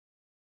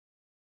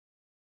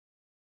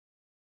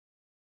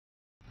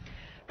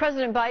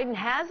President Biden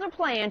has a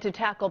plan to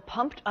tackle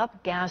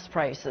pumped-up gas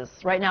prices.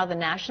 Right now, the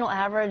national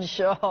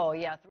average,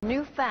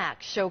 New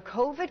facts show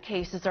COVID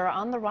cases are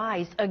on the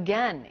rise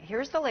again.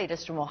 Here's the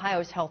latest from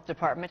Ohio's health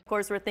department. Of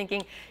course, we're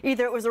thinking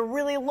either it was a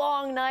really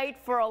long night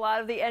for a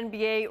lot of the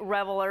NBA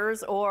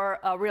revelers or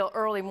a real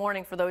early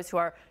morning for those who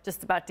are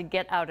just about to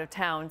get out of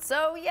town.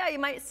 So, yeah, you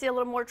might see a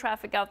little more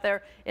traffic out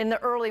there in the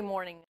early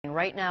morning.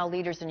 Right now,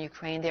 leaders in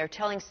Ukraine, they are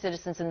telling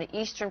citizens in the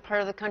eastern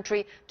part of the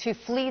country to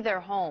flee their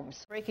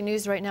homes. Breaking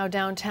news right now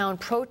downtown.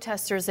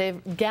 Protesters,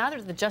 they've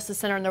gathered at the Justice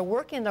Center and they're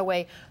working their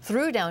way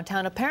through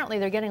downtown. Apparently,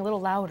 they're getting a little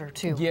louder,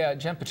 too. Yeah,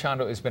 Jen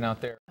Pachando has been out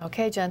there.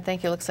 Okay, Jen,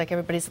 thank you. Looks like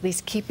everybody's at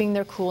least keeping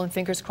their cool and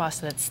fingers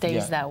crossed that it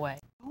stays that way.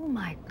 Oh,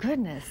 my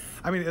goodness.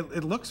 I mean,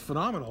 it looks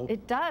phenomenal.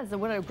 It does.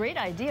 What a great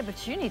idea,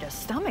 but you need a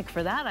stomach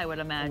for that, I would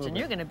imagine.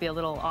 You're going to be a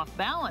little off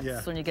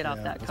balance when you get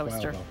off that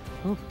coaster.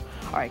 All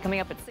right,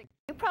 coming up at 6.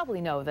 You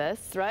probably know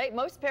this, right?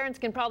 Most parents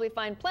can probably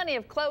find plenty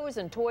of clothes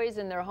and toys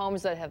in their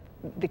homes that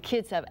the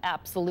kids have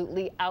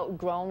absolutely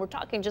outgrown. We're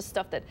talking just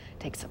stuff that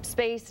takes up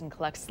space and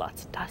collects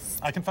lots of dust.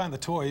 I can find the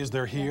toys.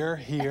 They're here,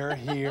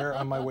 here,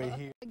 on my way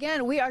here.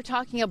 Again, we are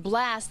talking a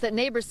blast that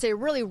neighbors say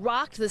really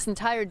rocked this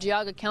entire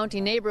Geauga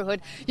County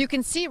neighborhood. You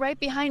can see right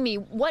behind me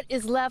what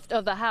is left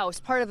of the house.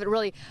 Part of it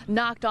really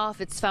knocked off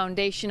its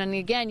foundation. And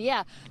again,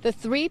 the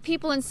 3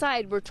 people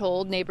inside were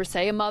told, neighbors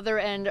say, a mother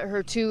and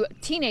her 2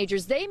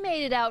 teenagers, they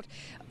made it out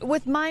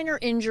with minor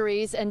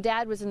injuries, and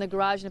Dad was in the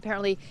garage, and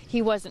apparently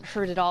he wasn't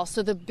hurt at all.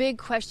 So the big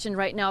question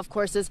right now, of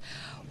course, is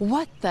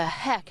what the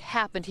heck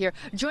happened here?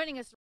 Joining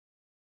us,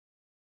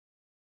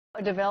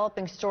 a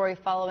developing story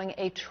following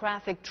a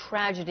traffic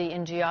tragedy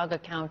in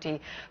Geauga County.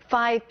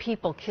 5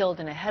 people killed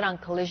in a head-on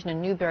collision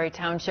in Newberry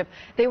Township.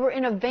 They were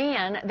in a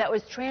van that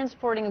was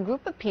transporting a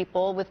group of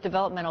people with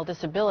developmental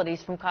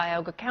disabilities from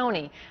Geauga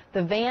County.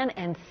 The van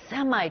and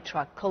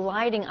semi-truck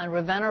colliding on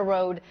Ravenna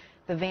Road.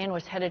 The van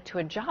was headed to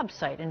a job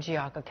site in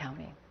Geauga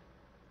County.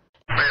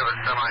 We have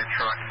a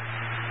semi-truck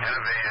and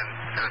a van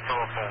and a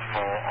telephone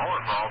pole all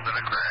involved in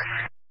a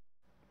crash.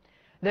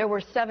 There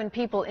were 7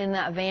 people in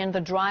that van.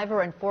 The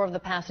driver and 4 of the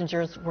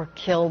passengers were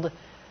killed.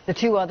 The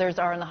 2 others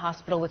are in the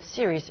hospital with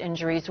serious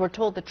injuries. We're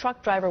told the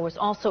truck driver was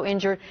also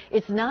injured.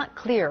 It's not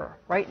clear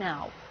right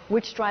now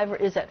which driver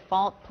is at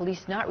fault.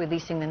 Police not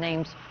releasing the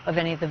names of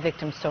any of the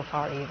victims so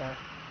far either.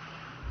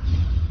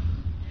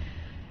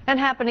 And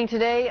happening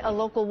today, a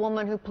local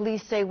woman who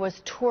police say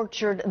was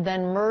tortured,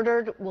 then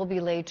murdered, will be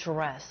laid to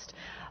rest.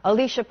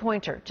 Alicia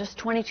Pointer, just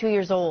 22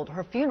 years old.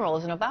 Her funeral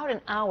is in about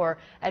an hour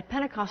at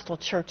Pentecostal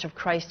Church of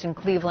Christ in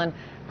Cleveland.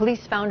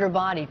 Police found her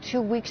body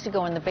 2 weeks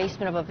ago in the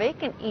basement of a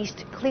vacant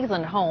East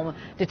Cleveland home.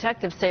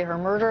 Detectives say her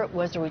murder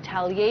was a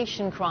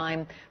retaliation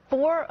crime.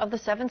 4 of the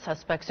 7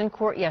 suspects in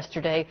court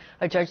yesterday.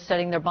 A judge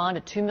setting their bond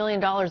at $2 million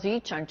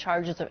each on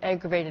charges of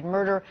aggravated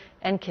murder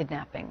and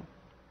kidnapping.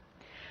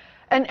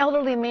 An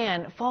elderly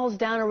man falls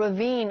down a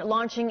ravine,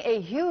 launching a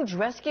huge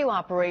rescue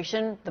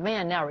operation. The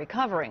man now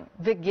recovering.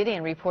 Vic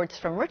Gideon reports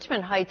from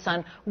Richmond Heights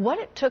on what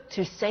it took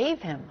to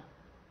save him.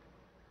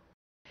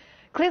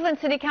 Cleveland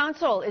City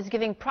Council is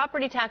giving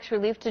property tax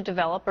relief to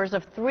developers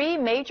of 3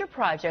 major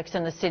projects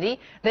in the city.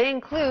 They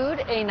include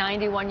a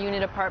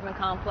 91-unit apartment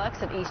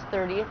complex at East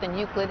 30th and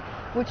Euclid,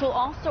 which will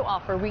also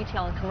offer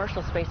retail and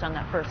commercial space on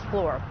that first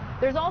floor.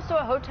 There's also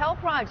a hotel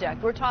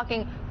project. We're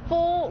talking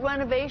full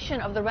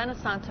renovation of the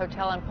Renaissance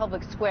Hotel on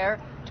Public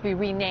Square to be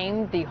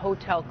renamed the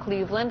Hotel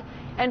Cleveland.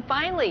 And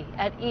finally,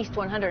 at East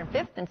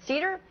 105th and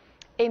Cedar,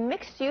 a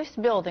mixed-use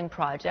building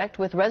project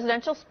with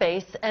residential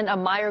space and a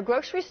Meijer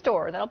grocery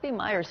store. That'll be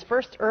Meijer's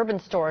first urban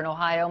store in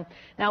Ohio.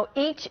 Now,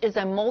 each is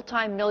a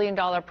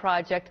multi-million-dollar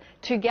project.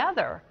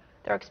 Together,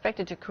 they're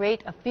expected to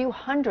create a few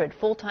hundred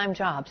full-time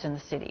jobs in the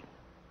city.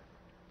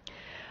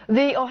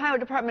 The Ohio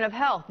Department of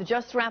Health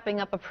just wrapping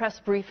up a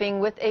press briefing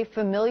with a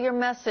familiar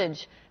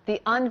message.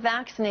 The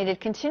unvaccinated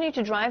continue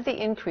to drive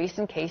the increase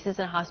in cases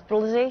and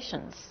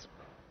hospitalizations.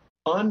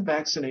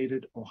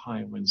 Unvaccinated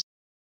Ohioans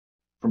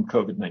from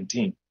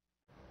COVID-19.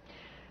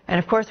 And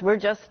of course, we're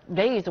just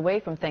days away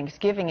from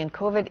Thanksgiving, and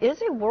COVID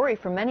is a worry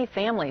for many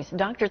families.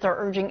 Doctors are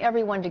urging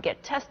everyone to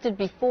get tested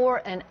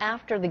before and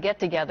after the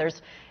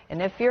get-togethers.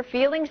 And if you're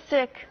feeling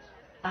sick,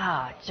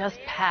 just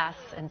pass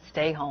and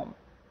stay home.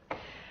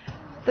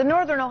 The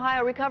Northern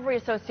Ohio Recovery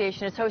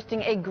Association is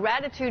hosting a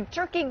gratitude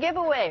turkey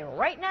giveaway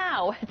right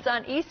now. It's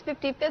on East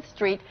 55th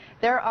Street.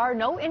 There are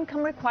no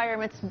income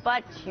requirements,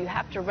 but you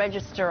have to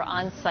register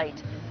on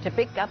site to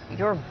pick up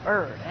your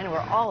bird. And we're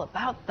all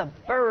about the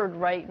bird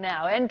right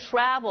now and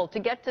travel to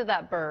get to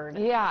that bird.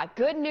 Yeah,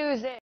 good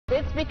news is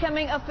it's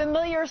becoming a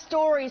familiar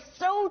story.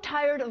 So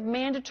tired of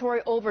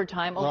mandatory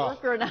overtime, a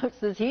worker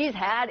announces he's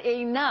had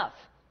enough.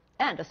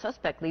 And a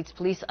suspect leads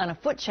police on a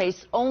foot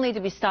chase only to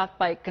be stopped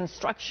by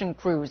construction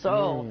crews.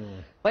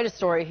 Quite a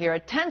story here. A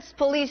tense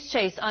police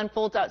chase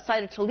unfolds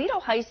outside of Toledo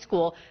High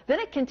School.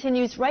 Then it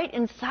continues right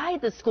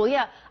inside the school.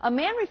 A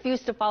man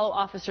refused to follow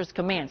officers'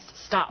 commands to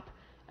stop.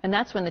 And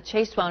that's when the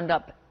chase wound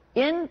up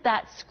in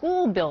that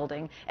school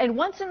building. And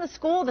once in the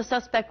school, the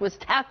suspect was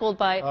tackled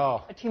by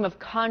a team of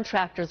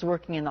contractors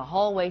working in the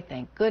hallway.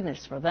 Thank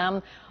goodness for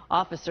them.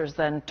 Officers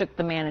then took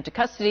the man into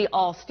custody.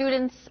 All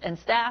students and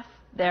staff,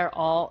 they're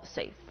all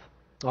safe.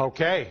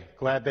 Okay,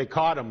 glad they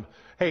caught him.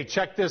 Hey,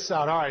 check this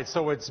out. All right,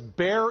 so it's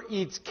bear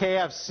eats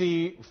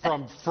KFC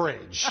from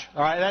fridge.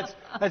 All right,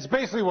 that's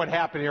basically what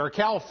happened here.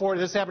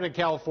 California, this happened in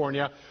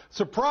California.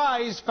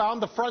 Surprise,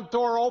 found the front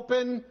door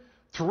open.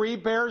 3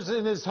 bears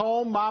in his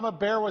home. Mama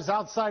bear was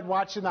outside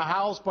watching the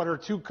house, but her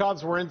 2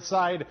 cubs were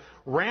inside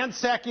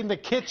ransacking the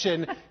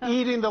kitchen,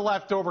 eating the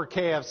leftover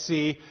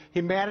KFC.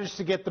 He managed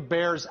to get the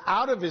bears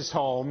out of his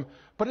home,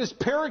 but his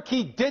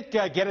parakeet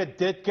Ditka, get it,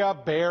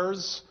 Ditka,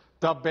 bears,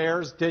 the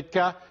bears,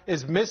 Ditka,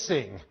 is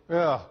missing.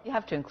 Ugh. You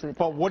have to include that.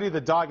 But Woody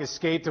the dog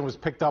escaped and was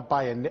picked up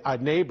by a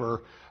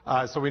neighbor.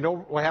 So we know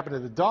what happened to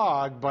the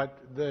dog, but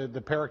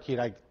the parakeet,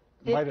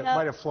 might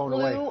have flown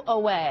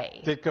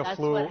away. Ditka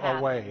flew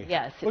away.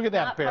 Yes. Look at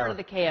that not bear. Part of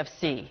the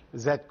KFC.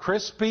 Is that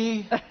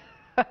crispy?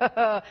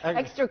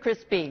 Extra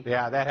crispy.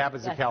 Yeah, that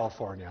happens in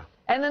California.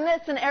 And then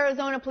this, an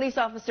Arizona police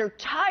officer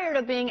tired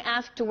of being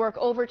asked to work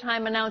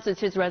overtime announces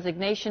his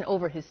resignation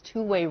over his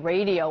two-way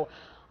radio.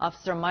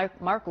 Officer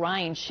Mark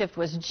Ryan's shift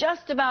was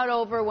just about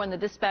over when the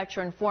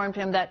dispatcher informed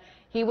him that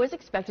he was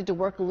expected to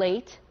work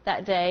late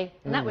that day,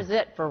 and that was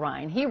it for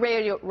Ryan. He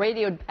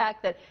radioed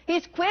back that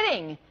he's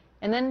quitting.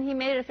 And then he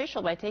made it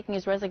official by taking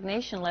his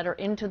resignation letter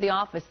into the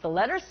office. The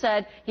letter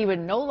said he would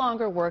no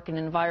longer work in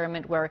an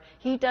environment where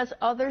he does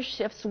other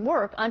shifts'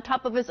 work on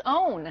top of his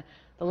own.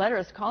 The letter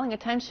is calling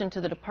attention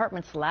to the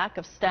department's lack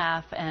of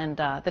staff and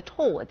the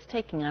toll it's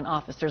taking on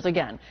officers.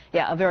 Again,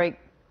 yeah, a very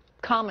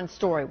common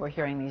story we're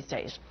hearing these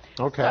days.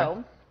 Okay.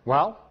 So,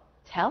 well,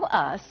 tell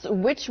us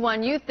which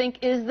one you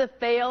think is the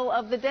fail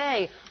of the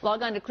day.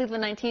 Log on to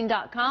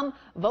Cleveland19.com,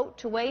 vote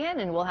to weigh in,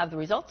 and we'll have the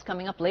results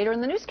coming up later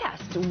in the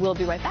newscast. We'll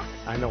be right back.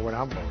 I know what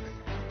I'm voting.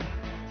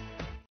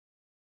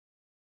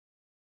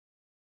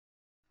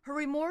 Her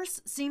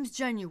remorse seems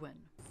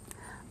genuine.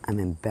 I'm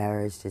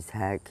embarrassed as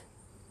heck.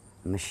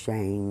 I'm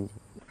ashamed.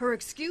 Her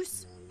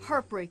excuse?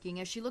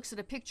 Heartbreaking as she looks at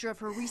a picture of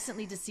her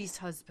recently deceased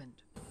husband.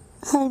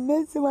 I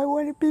miss him. I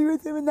want to be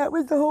with him, and that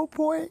was the whole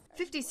point.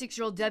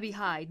 56-year-old Debbie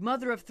Hyde,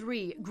 mother of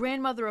 3,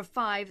 grandmother of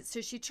 5,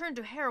 says she turned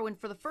to heroin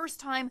for the first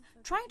time,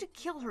 trying to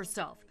kill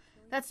herself.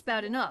 That's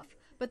bad enough,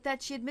 but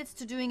that she admits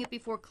to doing it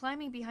before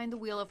climbing behind the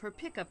wheel of her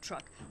pickup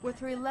truck with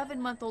her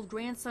 11-month-old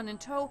grandson in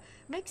tow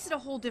makes it a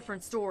whole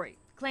different story.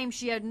 Claims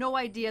she had no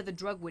idea the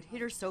drug would hit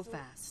her so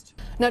fast.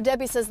 Now,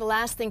 Debbie says the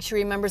last thing she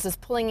remembers is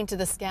pulling into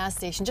this gas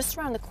station just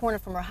around the corner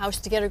from her house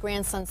to get her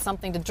grandson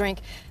something to drink.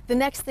 The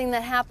next thing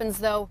that happens,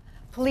 though,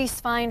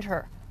 police find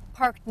her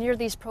parked near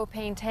these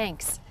propane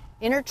tanks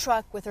in her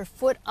truck with her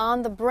foot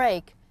on the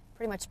brake,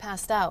 pretty much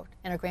passed out,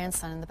 and her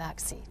grandson in the back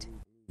seat.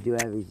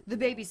 The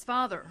baby's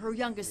father, her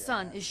youngest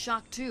son, is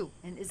shocked too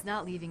and is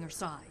not leaving her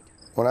side.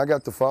 When I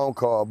got the phone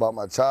call about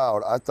my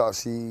child, I thought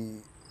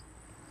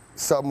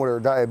something with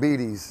her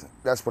diabetes.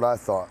 That's what I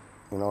thought.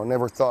 You know,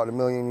 never thought a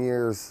million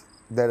years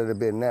that it'd have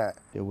been that.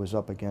 It was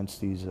up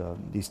against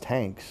these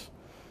tanks,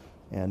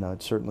 and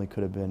it certainly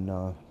could have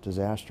been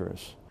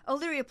disastrous.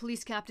 Elyria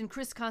Police Captain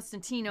Chris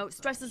Constantino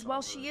stresses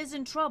while she is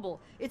in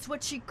trouble, it's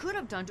what she could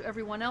have done to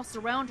everyone else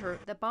around her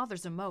that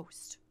bothers him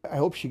most. I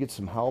hope she gets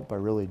some help, I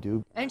really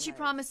do. And she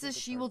promises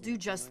she will do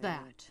just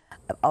that.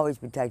 I've always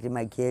protected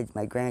my kids,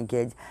 my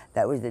grandkids.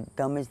 That was the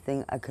dumbest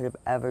thing I could have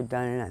ever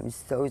done, and I'm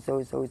so,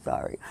 so, so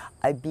sorry.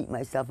 I beat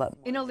myself up.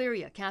 In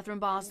Elyria, Catherine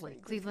Bosley,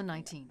 Cleveland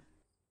 19.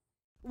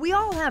 We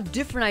all have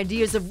different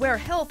ideas of where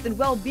health and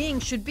well-being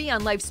should be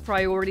on life's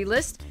priority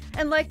list.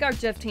 And like our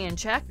Jeff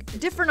Tanchak,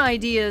 different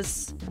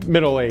ideas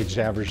Middle-aged,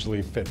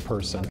 averagely fit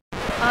person.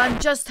 on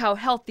just how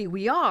healthy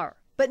we are.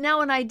 But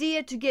now an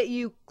idea to get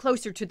you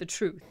closer to the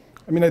truth.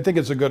 I mean, I think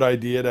it's a good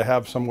idea to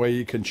have some way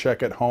you can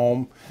check at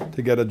home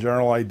to get a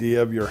general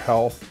idea of your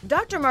health.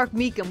 Dr. Mark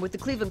Meekum with the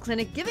Cleveland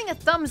Clinic giving a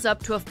thumbs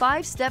up to a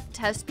 5-step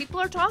test people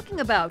are talking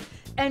about.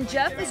 And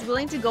Jeff is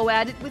willing to go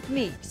at it with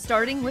me,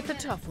 starting with a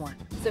tough one.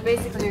 So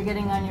basically you're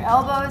getting on your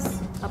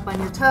elbows, up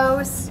on your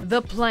toes.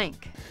 The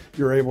plank.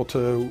 You're able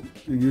to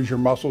use your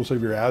muscles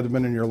of your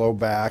abdomen and your low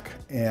back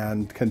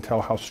and can tell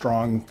how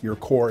strong your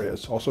core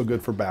is. Also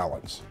good for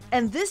balance.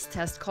 And this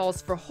test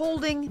calls for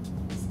holding.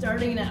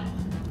 Starting now.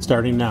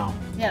 Starting now.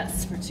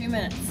 Yes, for 2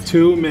 minutes.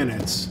 2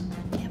 minutes.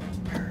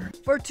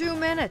 For 2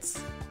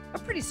 minutes. A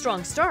pretty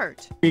strong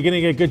start. You're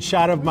getting a good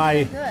shot of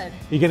my. Good.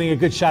 You're getting a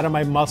good shot of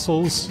my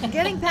muscles.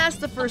 Getting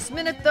past the first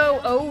minute, though,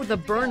 oh, the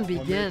burn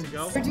begins.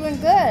 You're doing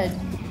good.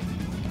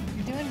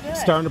 You're doing good.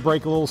 Starting to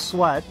break a little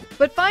sweat.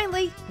 But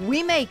finally,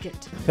 we make it.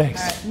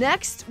 Thanks. Right.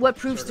 Next, what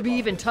proves to be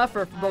even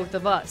tougher for both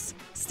of us.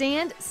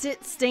 Stand,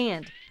 sit,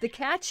 stand. The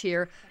catch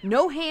here,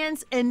 no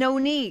hands and no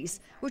knees,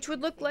 which would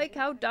look like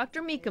how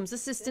Dr. Meekum's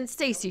assistant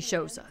Stacy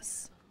shows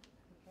us.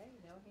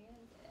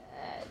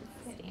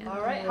 Okay, no hands.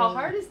 All right, how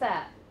hard is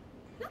that?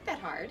 Not that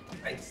hard.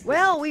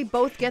 Well, we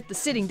both get the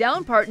sitting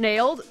down part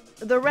nailed.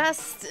 The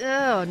rest,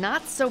 oh,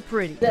 not so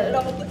pretty.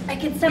 I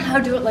can somehow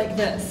do it like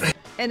this.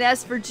 And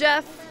as for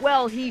Jeff,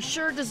 well, he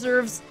sure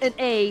deserves an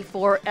A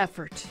for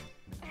effort.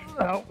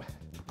 No,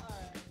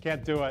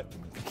 can't do it.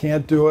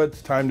 Can't do it.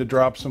 It's time to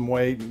drop some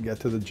weight and get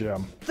to the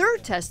gym.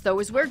 Third test, though,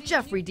 is where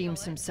Jeff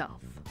redeems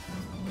himself.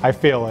 I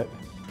feel it.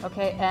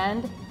 Okay,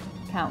 and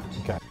count.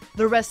 Okay.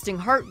 The resting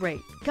heart rate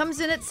comes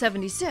in at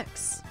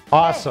 76.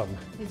 Awesome.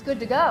 He's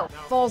good to go.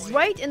 Falls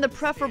right in the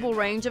preferable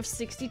range of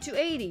 60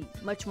 to 80.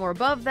 Much more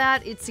above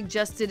that, it's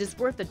suggested is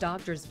worth a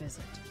doctor's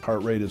visit.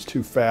 Heart rate is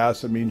too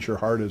fast. It means your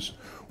heart is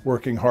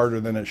working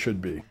harder than it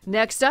should be.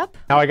 Next up.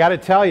 Now I got to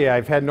tell you,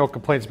 I've had no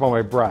complaints about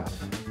my breath.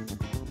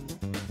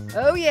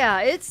 Oh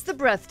yeah, it's the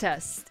breath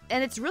test.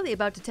 And it's really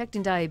about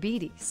detecting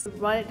diabetes.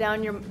 Run it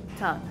down your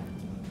tongue.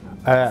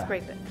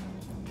 Scrape it.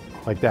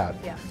 Like that?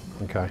 Yeah.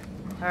 Okay.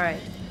 All right.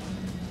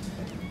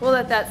 We'll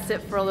let that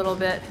sit for a little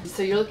bit.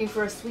 So you're looking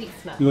for a sweet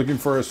smell. You're looking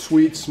for a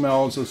sweet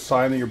smell. It's a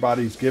sign that your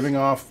body's giving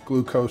off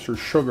glucose or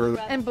sugar.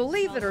 And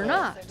believe it or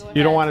not.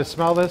 You don't want to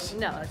smell this?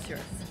 No, that's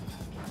yours.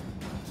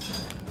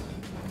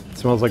 It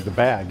smells like the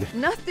bag.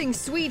 Nothing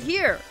sweet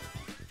here.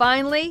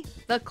 Finally,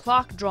 the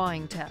clock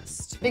drawing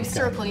test. Big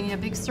circle, you need a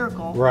big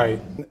circle. Right.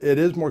 It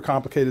is more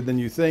complicated than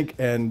you think,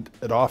 and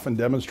it often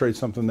demonstrates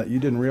something that you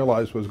didn't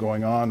realize was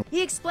going on.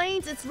 He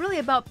explains it's really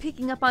about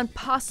picking up on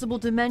possible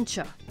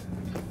dementia.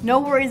 No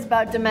worries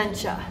about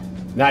dementia.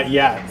 Not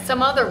yet.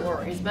 Some other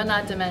worries, but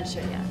not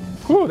dementia yet.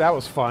 Whew, that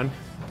was fun.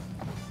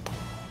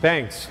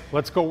 Thanks.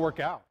 Let's go work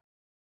out.